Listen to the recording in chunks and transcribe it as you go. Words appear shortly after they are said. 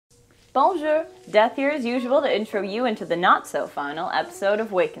Bonjour! Death here as usual to intro you into the not-so-final episode of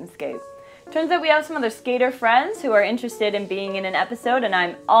Sk8. Turns out we have some other skater friends who are interested in being in an episode, and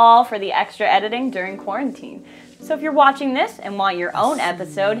I'm all for the extra editing during quarantine. So if you're watching this and want your own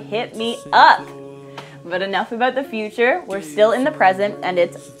episode, hit me up! But enough about the future, we're still in the present, and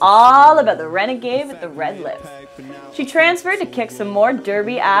it's all about the renegade with the red lips. She transferred to kick some more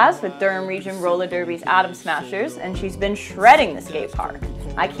derby ass with Durham Region Roller Derby's Atom Smashers, and she's been shredding the skate park.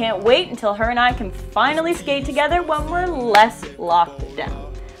 I can't wait until her and I can finally skate together when we're less locked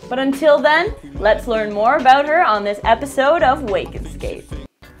down. But until then, let's learn more about her on this episode of Sk8.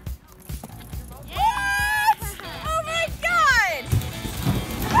 Yes! Oh my god!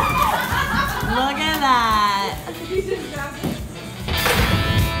 Look at that!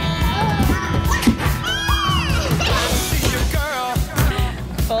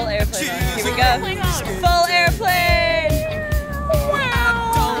 Full airplane on. Here we go. Full airplane!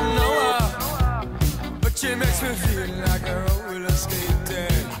 She makes me feel like a roller skater.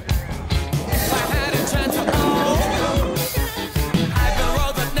 If I had a chance to go, I'd go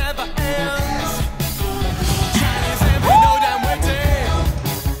road that never ends. Chinese and we know damn waiting.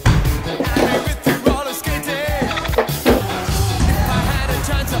 I'd be with you roller skating. If I had a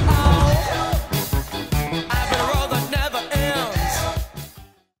chance to go, I'd go road that never ends.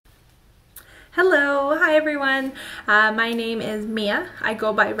 Hello, hi everyone. My name is Mia. I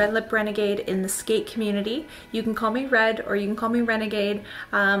go by Lip Renegade in the skate community. You can call me Red or you can call me Renegade.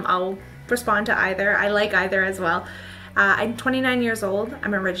 I'll respond to either. I like either as well. I'm 29 years old.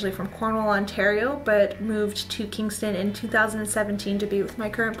 I'm originally from Cornwall, Ontario, but moved to Kingston in 2017 to be with my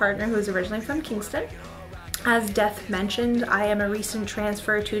current partner who is originally from Kingston. As Death mentioned, I am a recent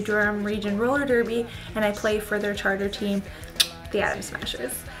transfer to Durham Region Roller Derby and I play for their charter team, the Atom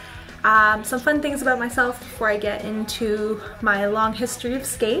Smashers. Some fun things about myself before I get into my long history of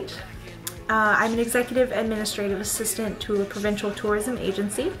skate. I'm an executive administrative assistant to a provincial tourism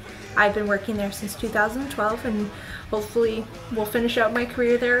agency. I've been working there since 2012 and hopefully will finish out my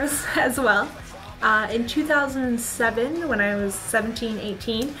career there as well. In 2007, when I was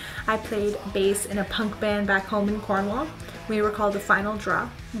 17-18, I played bass in a punk band back home in Cornwall. We were called the Final Draw.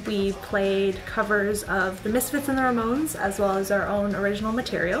 We played covers of the Misfits and the Ramones, as well as our own original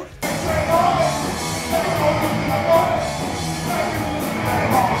material.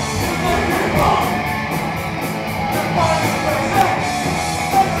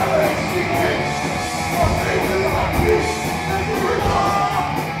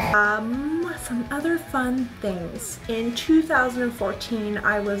 Some other fun things. In 2014,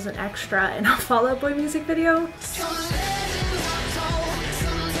 I was an extra in a Fall Out Boy music video.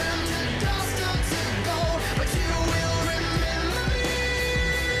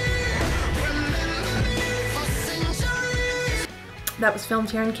 That was filmed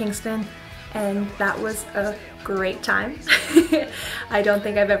here in Kingston, and that was a great time. I don't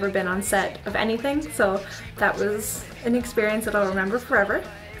think I've ever been on set of anything, so that was an experience that I'll remember forever.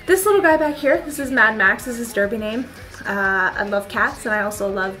 This little guy back here, this is Mad Max, this is his derby name. I love cats and I also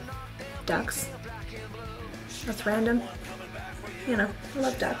love ducks. That's random. You know, I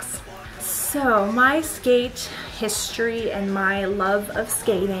love ducks. So my skate history and my love of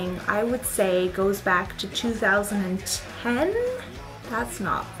skating, I would say, goes back to 2010. That's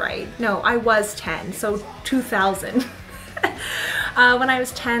not right. No, I was 10, so 2000. When I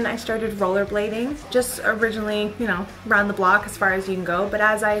was 10, I started rollerblading, just originally, you know, around the block as far as you can go, but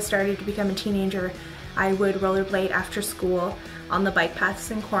as I started to become a teenager, I would rollerblade after school on the bike paths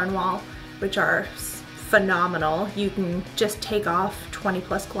in Cornwall, which are phenomenal. You can just take off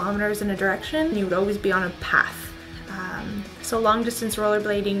 20+ kilometers in a direction. You would always be on a path. So long distance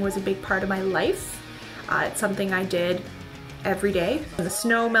rollerblading was a big part of my life. It's something I did every day. When the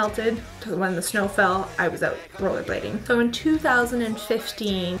snow melted, when the snow fell, I was out rollerblading. So in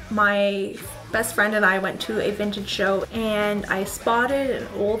 2015, my best friend and I went to a vintage show and I spotted an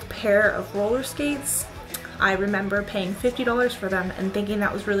old pair of roller skates. I remember paying $50 for them and thinking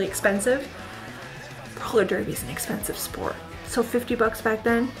that was really expensive. Roller derby is an expensive sport. So 50 bucks back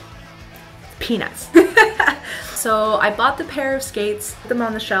then, peanuts. So I bought the pair of skates, put them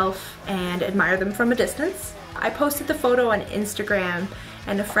on the shelf, and admired them from a distance. I posted the photo on Instagram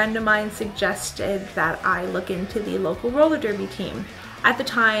and a friend of mine suggested that I look into the local roller derby team. At the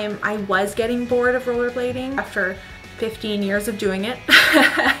time, I was getting bored of rollerblading after 15 years of doing it.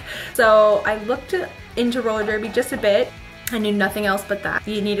 So I looked into roller derby just a bit. I knew nothing else but that.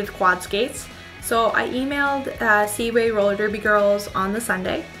 You needed quad skates. So I emailed Seaway Roller Derby girls on the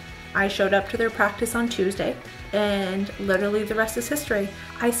Sunday I showed up to their practice on Tuesday, and literally the rest is history.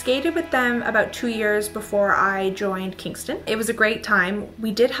 I skated with them about 2 years before I joined Kingston. It was a great time.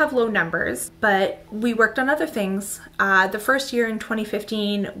 We did have low numbers, but we worked on other things. The first year in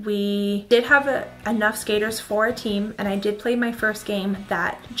 2015, we did have enough skaters for a team, and I did play my first game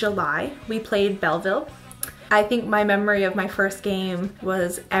that July. We played Belleville. I think my memory of my first game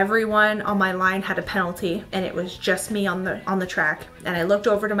was everyone on my line had a penalty, and it was just me on the track. And I looked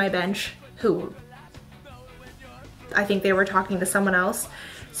over to my bench, who I think they were talking to someone else,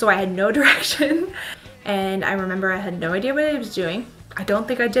 so I had no direction. And I remember I had no idea what I was doing. I don't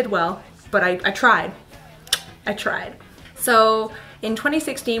think I did well, but I tried. I tried. So in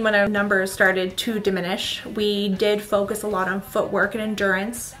 2016, when our numbers started to diminish, we did focus a lot on footwork and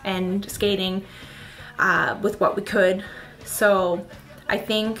endurance and skating with what we could. So I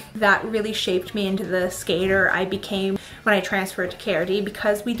think that really shaped me into the skater I became when I transferred to KRD,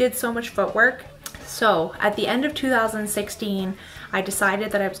 because we did so much footwork. So at the end of 2016, I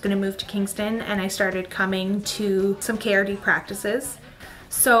decided that I was going to move to Kingston, and I started coming to some KRD practices.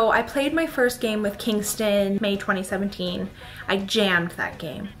 So I played my first game with Kingston May 2017. I jammed that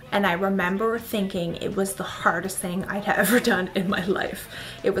game, and I remember thinking it was the hardest thing I'd ever done in my life.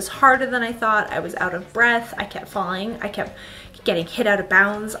 It was harder than I thought. I was out of breath. I kept falling. I kept getting hit out of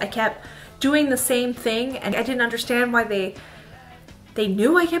bounds. I kept doing the same thing, and I didn't understand why they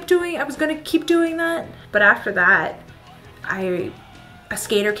knew I was gonna keep doing that. But after that, a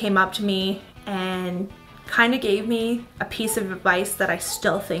skater came up to me and kind of gave me a piece of advice that I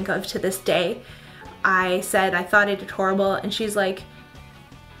still think of to this day. I said I thought I did horrible, and she's like,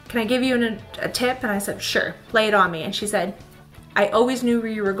 "Can I give you a tip?" And I said, "Sure, lay it on me." And she said, "I always knew where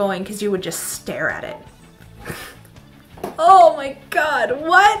you were going because you would just stare at it." Oh my god,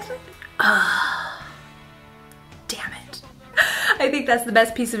 what? Damn it. I think that's the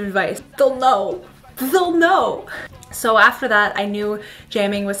best piece of advice. They'll know. They'll know. So after that, I knew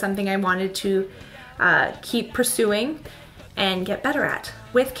jamming was something I wanted to keep pursuing and get better at.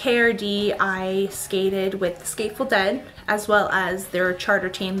 With KRD, I skated with the Skateful Dead as well as their charter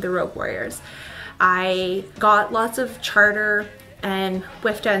team, the Rogue Warriors. I got lots of charter and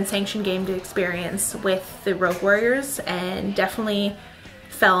WIFTA and sanctioned game experience with the Rogue Warriors, and definitely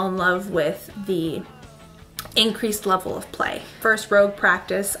fell in love with the increased level of play. First Rogue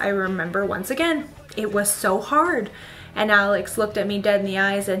practice, I remember once again, it was so hard. And Alex looked at me dead in the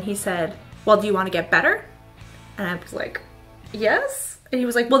eyes and he said, "Well, do you want to get better?" And I was like, "Yes." And he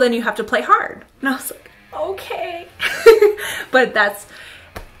was like, "Well, then you have to play hard." And I was like, "Okay." But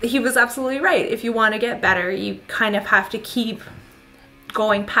he was absolutely right. If you want to get better, you kind of have to keep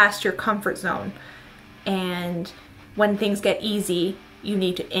going past your comfort zone. And when things get easy, you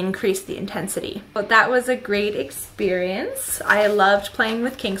need to increase the intensity. But that was a great experience. I loved playing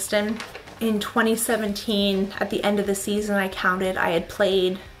with Kingston. In 2017, at the end of the season, I counted, I had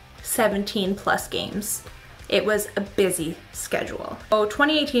played 17 plus games. It was a busy schedule. So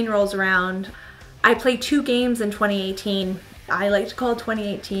 2018 rolls around. I played 2 games in 2018. I like to call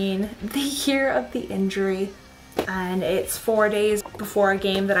 2018 the year of the injury. And it's 4 days before a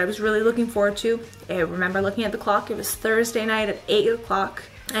game that I was really looking forward to. I remember looking at the clock. It was Thursday night at 8 o'clock,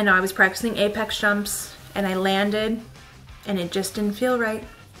 and I was practicing apex jumps, and I landed, and it just didn't feel right.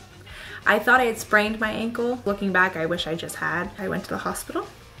 I thought I had sprained my ankle. Looking back, I wish I just had. I went to the hospital,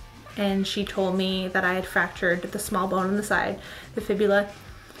 and she told me that I had fractured the small bone on the side, the fibula,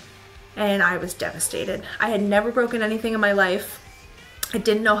 and I was devastated. I had never broken anything in my life. I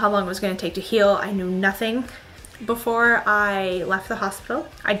didn't know how long it was going to take to heal. I knew nothing. Before I left the hospital,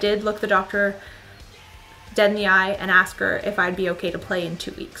 I did look the doctor dead in the eye and ask her if I'd be okay to play in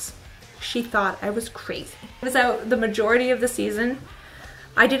 2 weeks. She thought I was crazy. I was out the majority of the season.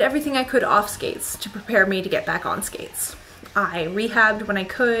 I did everything I could off skates to prepare me to get back on skates. I rehabbed when I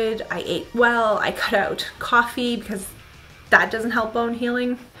could, I ate well, I cut out coffee because that doesn't help bone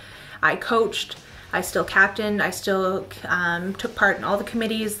healing. I coached, I still captained, I still took part in all the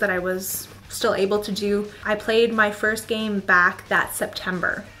committees that I was still able to do. I played my first game back that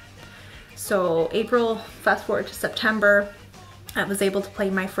September. So April, fast forward to September, I was able to play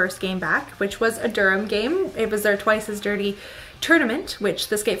my first game back, which was a Durham game. It was their Twice as Dirty tournament, which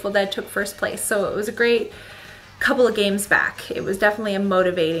the Skateful Dead took first place. So it was a great couple of games back. It was definitely a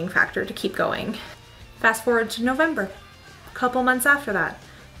motivating factor to keep going. Fast forward to November, a couple months after that,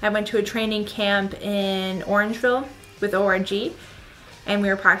 I went to a training camp in Orangeville with ORG, and we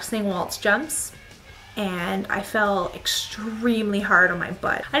were practicing waltz jumps, and I fell extremely hard on my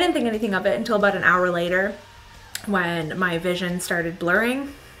butt. I didn't think anything of it until about an hour later when my vision started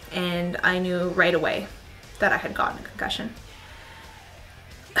blurring, and I knew right away that I had gotten a concussion.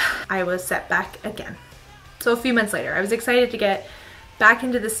 I was set back again. So a few months later, I was excited to get back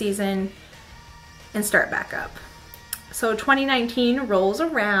into the season and start back up. So 2019 rolls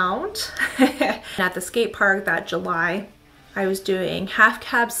around. At the skate park that July, I was doing half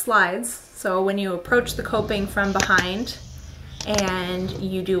cab slides. So when you approach the coping from behind and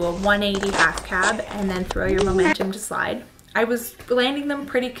you do a 180 half cab and then throw your momentum to slide. I was landing them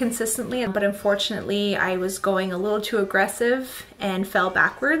pretty consistently, but unfortunately I was going a little too aggressive and fell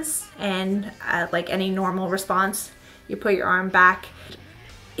backwards, and like any normal response, you put your arm back.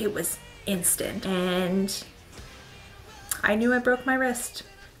 It was instant and I knew I broke my wrist.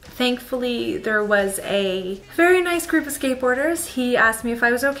 Thankfully, there was a very nice group of skateboarders. He asked me if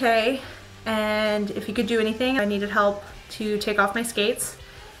I was okay and if he could do anything. I needed help to take off my skates.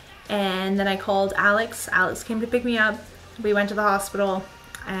 And then I called Alex. Alex came to pick me up. We went to the hospital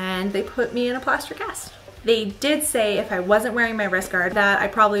and they put me in a plaster cast. They did say if I wasn't wearing my wrist guard that I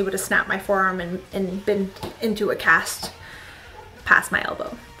probably would have snapped my forearm and been into a cast past my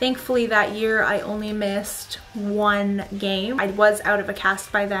elbow. Thankfully that year I only missed one game. I was out of a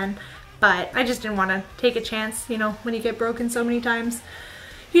cast by then, but I just didn't want to take a chance. You know, when you get broken so many times,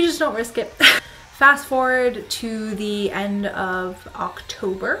 you just don't risk it. Fast forward to the end of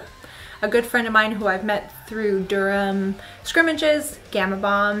October. A good friend of mine who I've met through Durham scrimmages, Gamma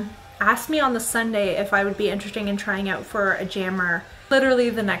Bomb, asked me on the Sunday if I would be interested in trying out for a jammer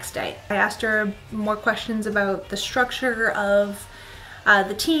literally the next day. I asked her more questions about the structure of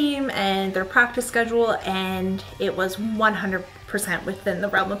the team and their practice schedule, and it was 100% within the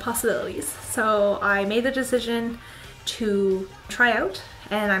realm of possibilities. So I made the decision to try out,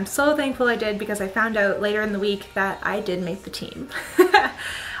 and I'm so thankful I did because I found out later in the week that I did make the team.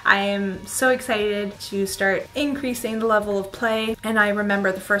 I am so excited to start increasing the level of play, and I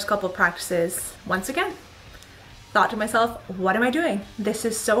remember the first couple of practices, once again, thought to myself, what am I doing? This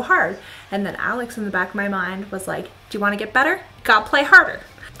is so hard. And then Alex in the back of my mind was like, do you want to get better? Gotta play harder.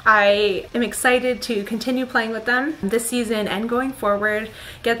 I am excited to continue playing with them this season and going forward,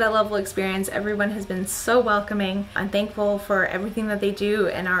 get that level of experience. Everyone has been so welcoming. I'm thankful for everything that they do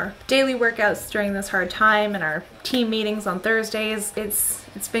in our daily workouts during this hard time and our team meetings on Thursdays.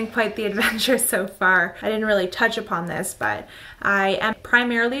 It's been quite the adventure so far. I didn't really touch upon this, but I am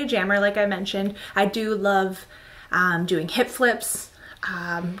primarily a jammer, like I mentioned. I do love doing hip flips,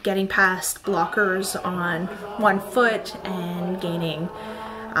 getting past blockers on one foot and gaining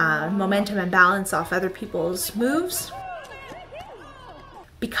momentum and balance off other people's moves.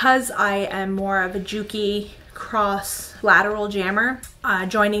 Because I am more of a jukey cross lateral jammer,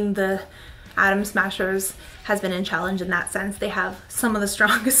 joining the Atom Smashers has been a challenge in that sense. They have some of the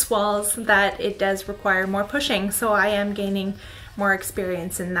strongest walls that it does require more pushing, so I am gaining more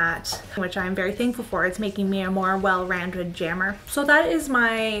experience in that, which I'm very thankful for. It's making me a more well-rounded jammer. So that is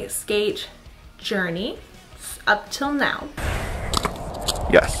my skate journey up till now.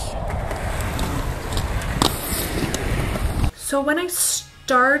 Yes. So when I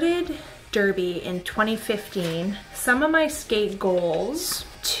started Derby in 2015, some of my skate goals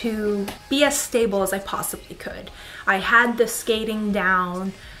to be as stable as I possibly could. I had the skating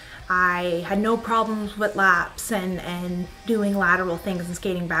down. I had no problems with laps and doing lateral things and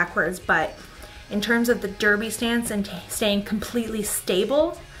skating backwards, but in terms of the derby stance and staying completely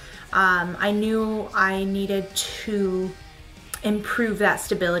stable, I knew I needed to improve that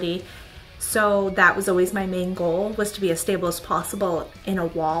stability. So that was always my main goal, was to be as stable as possible in a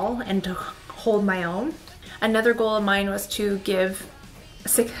wall and to hold my own. Another goal of mine was to give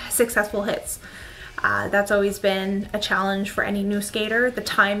successful hits. That's always been a challenge for any new skater. The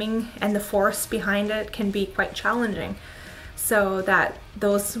timing and the force behind it can be quite challenging. So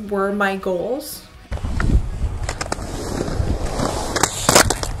those were my goals.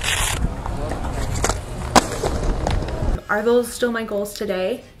 Are those still my goals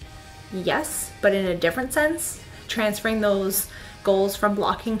today? Yes, but in a different sense. Transferring those goals from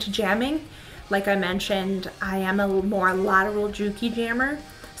blocking to jamming. Like I mentioned, I am a more lateral jukey jammer.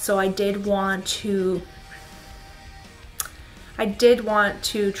 So I did want to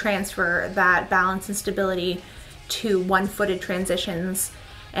transfer that balance and stability to one-footed transitions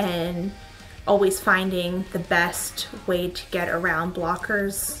and always finding the best way to get around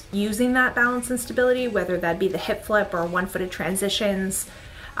blockers using that balance and stability, whether that be the hip flip or one-footed transitions,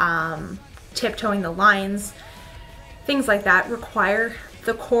 tiptoeing the lines. Things like that require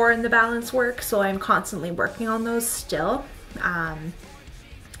the core and the balance work, so I'm constantly working on those still.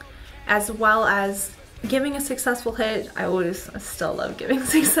 As well as giving a successful hit. I still love giving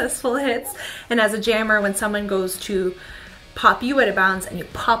successful hits. And as a jammer, when someone goes to pop you out of bounds and you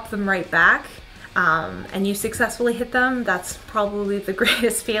pop them right back, and you successfully hit them, that's probably the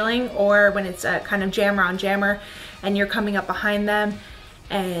greatest feeling. Or when it's a kind of jammer on jammer and you're coming up behind them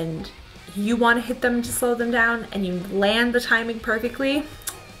and you want to hit them to slow them down and you land the timing perfectly,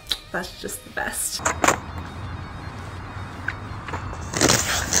 that's just the best.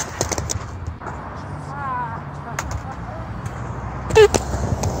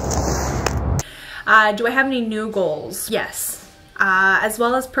 Do I have any new goals? Yes. As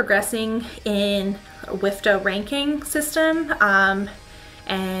well as progressing in a WIFTA ranking system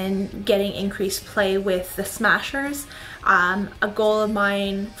and getting increased play with the Smashers. A goal of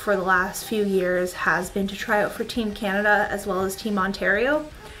mine for the last few years has been to try out for Team Canada as well as Team Ontario.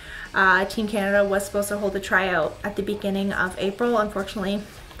 Team Canada was supposed to hold a tryout at the beginning of April. Unfortunately,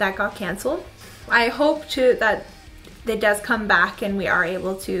 that got cancelled. I hope that it does come back and we are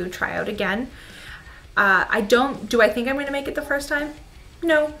able to try out again. Do I think I'm going to make it the first time?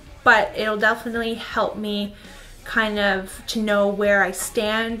 No, but it'll definitely help me kind of to know where I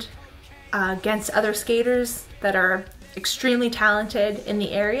stand against other skaters that are extremely talented in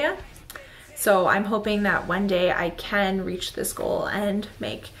the area. So I'm hoping that one day I can reach this goal and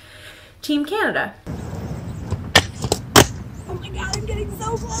make Team Canada. Oh my god, I'm getting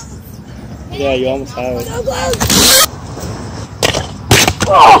so close! Yeah, you almost have it. So close!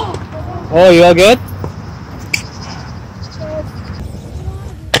 Oh, you all good?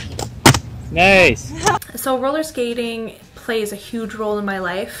 Nice! So roller skating plays a huge role in my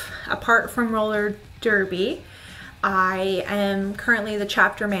life. Apart from roller derby, I am currently the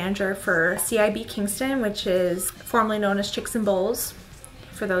chapter manager for CIB Kingston, which is formerly known as Chicks and Bowls.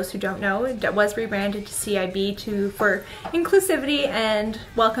 For those who don't know, it was rebranded to CIB for inclusivity and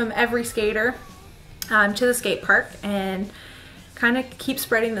welcome every skater to the skate park and kind of keep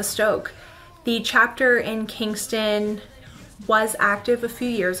spreading the stoke. The chapter in Kingston was active a few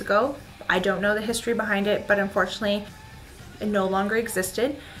years ago. I don't know the history behind it, but unfortunately it no longer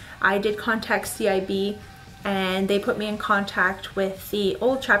existed. I did contact CIB and they put me in contact with the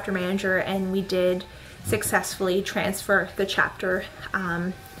old chapter manager, and we did successfully transfer the chapter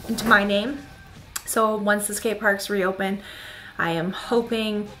into my name. So once the skate parks reopen, I am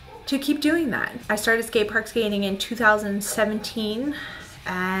hoping to keep doing that. I started skate park skating in 2017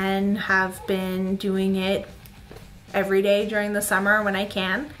 and have been doing it every day during the summer when I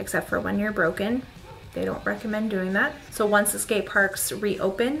can, except for when you're broken. They don't recommend doing that. So once the skate parks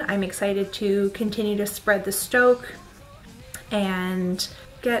reopen, I'm excited to continue to spread the stoke and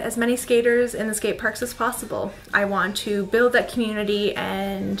get as many skaters in the skate parks as possible. I want to build that community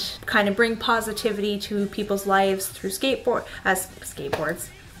and kind of bring positivity to people's lives through skateboards.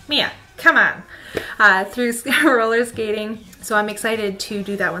 Mia, come on! Through roller skating. So I'm excited to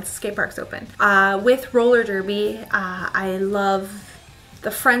do that once the skate parks open. With roller derby, I love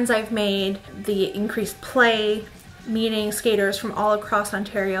the friends I've made, the increased play, meeting skaters from all across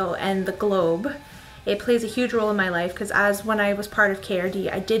Ontario and the globe. It plays a huge role in my life because when I was part of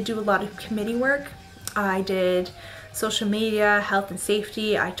KRD, I did do a lot of committee work. I did social media, health and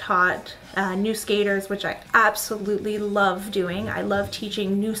safety. I taught new skaters, which I absolutely love doing. I love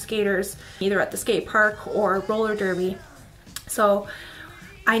teaching new skaters either at the skate park or roller derby. So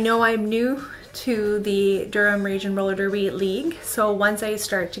I know I'm new to the Durham Region Roller Derby League. So once I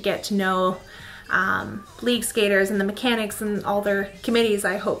start to get to know league skaters and the mechanics and all their committees,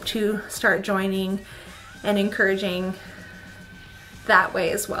 I hope to start joining and encouraging that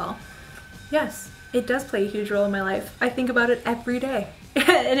way as well. Yes, it does play a huge role in my life. I think about it every day.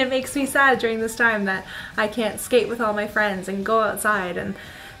 And it makes me sad during this time that I can't skate with all my friends and go outside and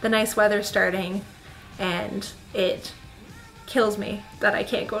the nice weather starting, and it kills me that I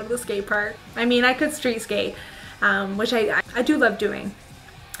can't go to the skate park. I mean, I could street skate, which I do love doing,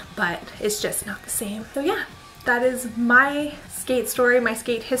 but it's just not the same. So yeah, that is my skate story, my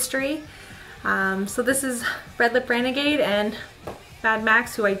skate history. So this is Lip Renegade and Bad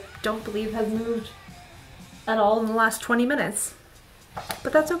Max, who I don't believe has moved at all in the last 20 minutes.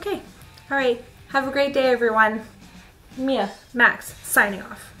 But that's okay. All right, have a great day, everyone. Mia, Max, signing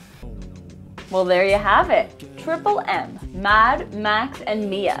off. Well, there you have it. Triple M, Mad, Max, and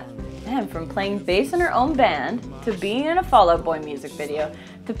Mia. Man, from playing bass in her own band, to being in a Fall Out Boy music video,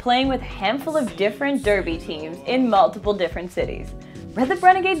 to playing with a handful of different derby teams in multiple different cities. Lip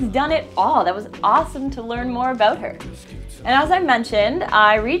Renegade's done it all. That was awesome to learn more about her. And as I mentioned,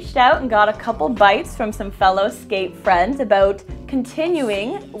 I reached out and got a couple bites from some fellow skate friends about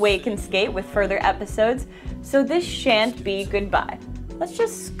continuing Wake and Skate with further episodes, so this shan't be goodbye. Let's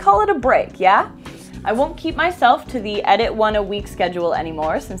just call it a break, yeah? I won't keep myself to the edit one a week schedule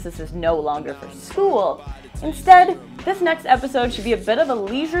anymore since this is no longer for school. Instead, this next episode should be a bit of a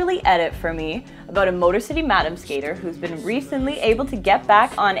leisurely edit for me about a Motor City Madam skater who's been recently able to get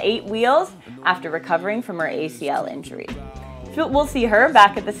back on 8 wheels after recovering from her ACL injury. We'll see her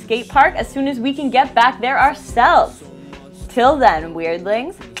back at the skate park as soon as we can get back there ourselves. Till then,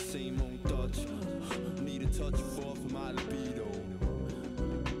 weirdlings.